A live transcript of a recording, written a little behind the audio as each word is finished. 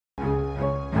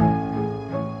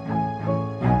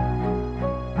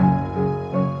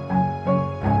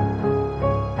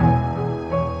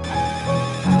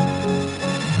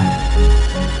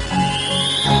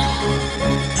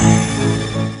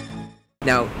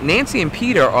Nancy and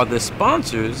Peter are the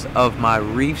sponsors of my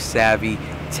Reef Savvy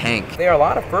tank. There are a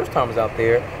lot of first timers out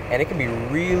there, and it can be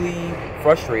really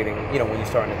frustrating, when you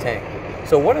start in a tank.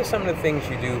 So what are some of the things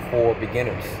you do for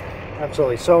beginners?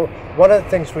 Absolutely. So one of the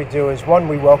things we do is, one,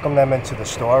 we welcome them into the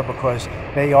store because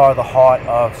they are the heart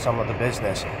of some of the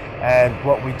business. And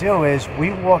what we do is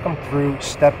we walk them through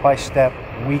step by step,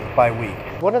 week by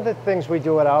week. One of the things we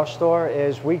do at our store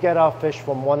is we get our fish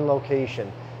from one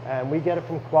location, and we get it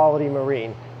from Quality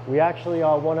Marine. We actually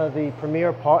are one of the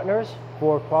premier partners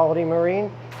for Quality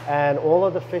Marine, and all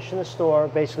of the fish in the store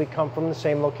basically come from the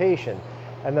same location.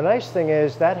 And the nice thing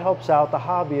is that helps out the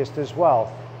hobbyist as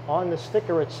well. On the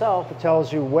sticker itself, it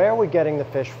tells you where we're getting the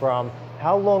fish from,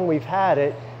 how long we've had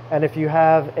it, and if you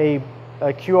have a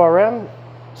QRM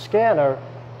scanner,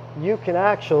 you can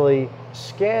actually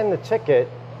scan the ticket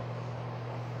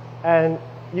and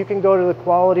you can go to the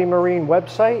Quality Marine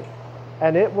website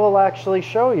and it will actually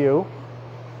show you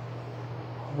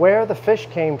where the fish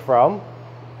came from,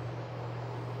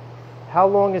 how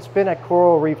long it's been at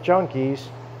Coral Reef Junkies,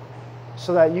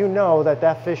 so that you know that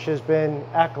that fish has been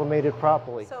acclimated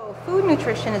properly. So food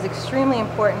nutrition is extremely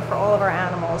important for all of our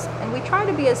animals, and we try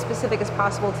to be as specific as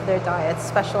possible to their diets,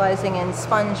 specializing in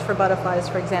sponge for butterflies,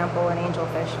 for example, and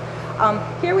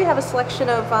angelfish. Here we have a selection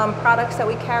of products that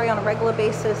we carry on a regular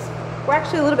basis. We're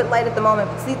actually a little bit light at the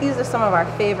moment, but these are some of our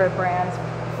favorite brands.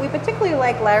 We particularly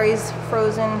like Larry's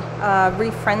Frozen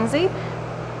Reef Frenzy.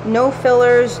 No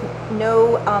fillers,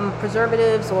 no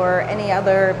preservatives or any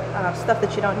other stuff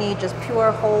that you don't need, just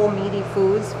pure whole meaty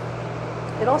foods.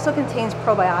 It also contains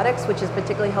probiotics, which is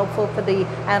particularly helpful for the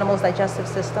animal's digestive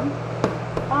system.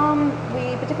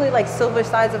 We particularly like silver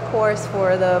sides, of course,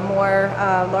 for the more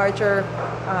larger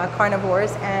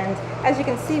carnivores. And as you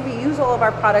can see, we use all of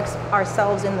our products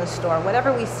ourselves in the store.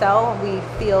 Whatever we sell, we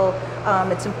feel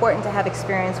it's important to have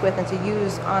experience with and to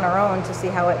use on our own to see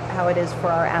how it is for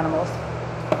our animals.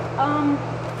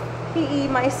 PE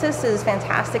Mysis is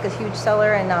fantastic, a huge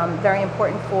seller and very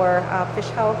important for fish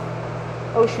health.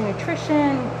 Ocean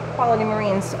Nutrition, Quality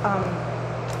Marine's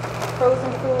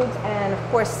frozen foods, and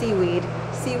of course seaweed.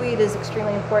 Seaweed is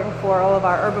extremely important for all of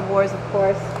our herbivores, of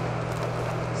course.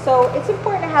 So it's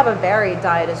important to have a varied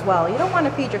diet as well. You don't want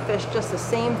to feed your fish just the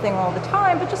same thing all the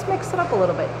time, but just mix it up a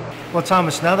little bit. Well,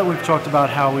 Thomas, now that we've talked about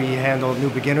how we handle new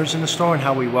beginners in the store and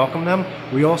how we welcome them,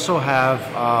 we also have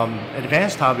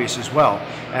advanced hobbyists as well.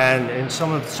 And in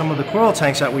some of the coral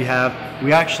tanks that we have,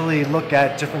 we actually look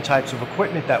at different types of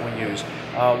equipment that we use.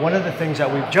 One of the things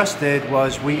that we just did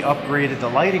was we upgraded the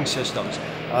lighting systems.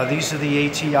 These are the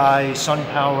ATI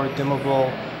sun-powered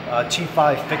dimmable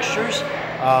T5 fixtures.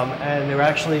 And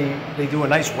they do a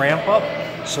nice ramp up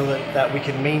so that we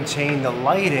can maintain the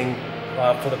lighting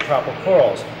for the proper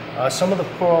corals. Some of the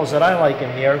corals that I like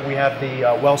in here, we have the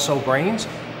Well-So Brains,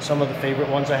 some of the favorite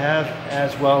ones I have,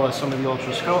 as well as some of the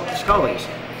Ultra Scullies.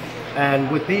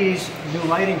 And with these new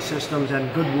lighting systems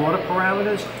and good water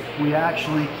parameters, we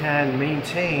actually can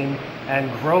maintain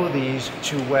and grow these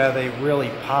to where they really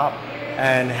pop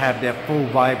and have their full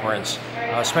vibrance,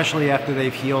 especially after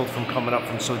they've healed from coming up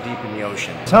from so deep in the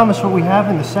ocean. Thomas, what we have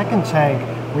in the second tank,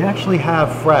 we actually have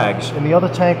frags. In the other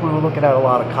tank, we were looking at a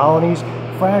lot of colonies.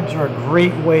 Frags are a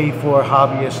great way for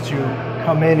hobbyists to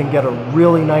come in and get a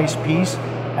really nice piece,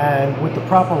 and with the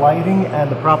proper lighting and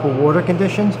the proper water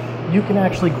conditions, you can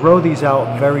actually grow these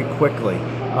out very quickly.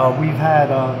 We've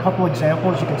had a couple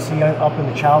examples you can see up in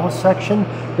the chalice section.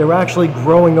 They're actually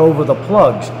growing over the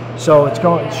plugs. So it's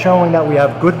showing that we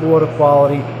have good water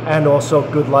quality and also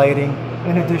good lighting,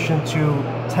 in addition to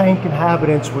tank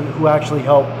inhabitants who actually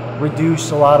help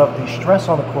reduce a lot of the stress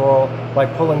on the coral by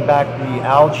pulling back the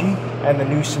algae and the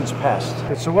nuisance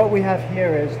pests. So what we have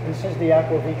here is, this is the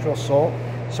aquavitral salt.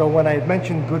 So when I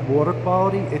mentioned good water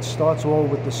quality, it starts all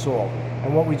with the salt.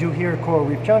 And what we do here at Coral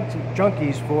Reef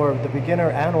Junkies, for the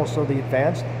beginner and also the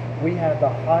advanced, we have the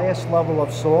highest level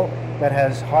of salt that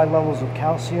has high levels of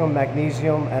calcium,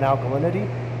 magnesium, and alkalinity.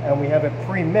 And we have it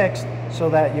pre-mixed so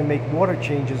that you make water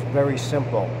changes very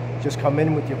simple. Just come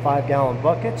in with your 5-gallon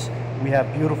buckets. We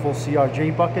have beautiful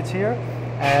CRJ buckets here,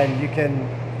 and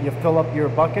you fill up your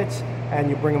buckets and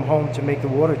you bring them home to make the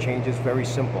water changes very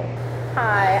simple.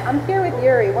 Hi, I'm here with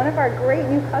Yuri, one of our great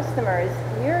new customers.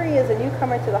 Yuri is a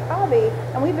newcomer to the hobby,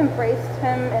 and we've embraced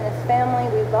him and his family.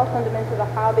 We've welcomed him into the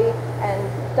hobby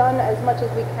and done as much as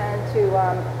we can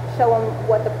to show him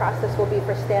what the process will be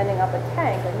for standing up a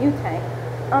tank, a new tank.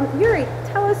 Yuri,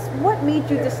 tell us, what made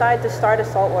you decide to start a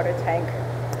saltwater tank?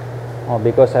 Well,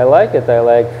 because I like it. I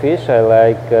like fish. I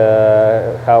like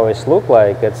how it look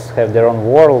like. It's have their own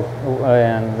world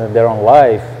and their own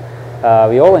life.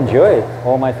 We all enjoy it.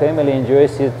 All my family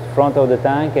enjoys it in front of the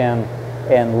tank, and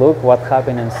and look what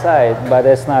happened inside, but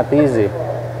it's not easy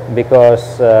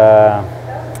because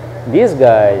these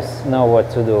guys know what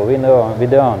to do. We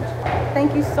don't.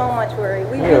 Thank you so much, Uri.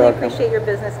 We You're really welcome. appreciate your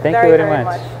business Thank you very, very very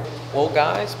much. much. Well,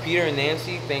 guys, Peter and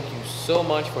Nancy, thank you so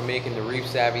much for making the Reef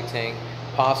Savvy tank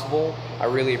possible. I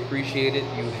really appreciate it.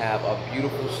 You have a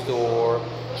beautiful store.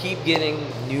 Keep getting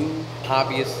new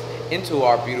hobbyists into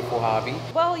our beautiful hobby.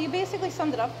 Well, you basically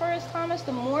summed it up for us, Thomas.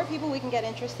 The more people we can get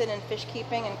interested in fish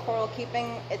keeping and coral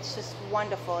keeping, it's just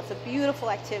wonderful. It's a beautiful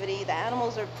activity. The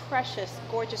animals are precious,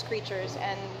 gorgeous creatures,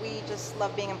 and we just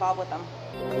love being involved with them.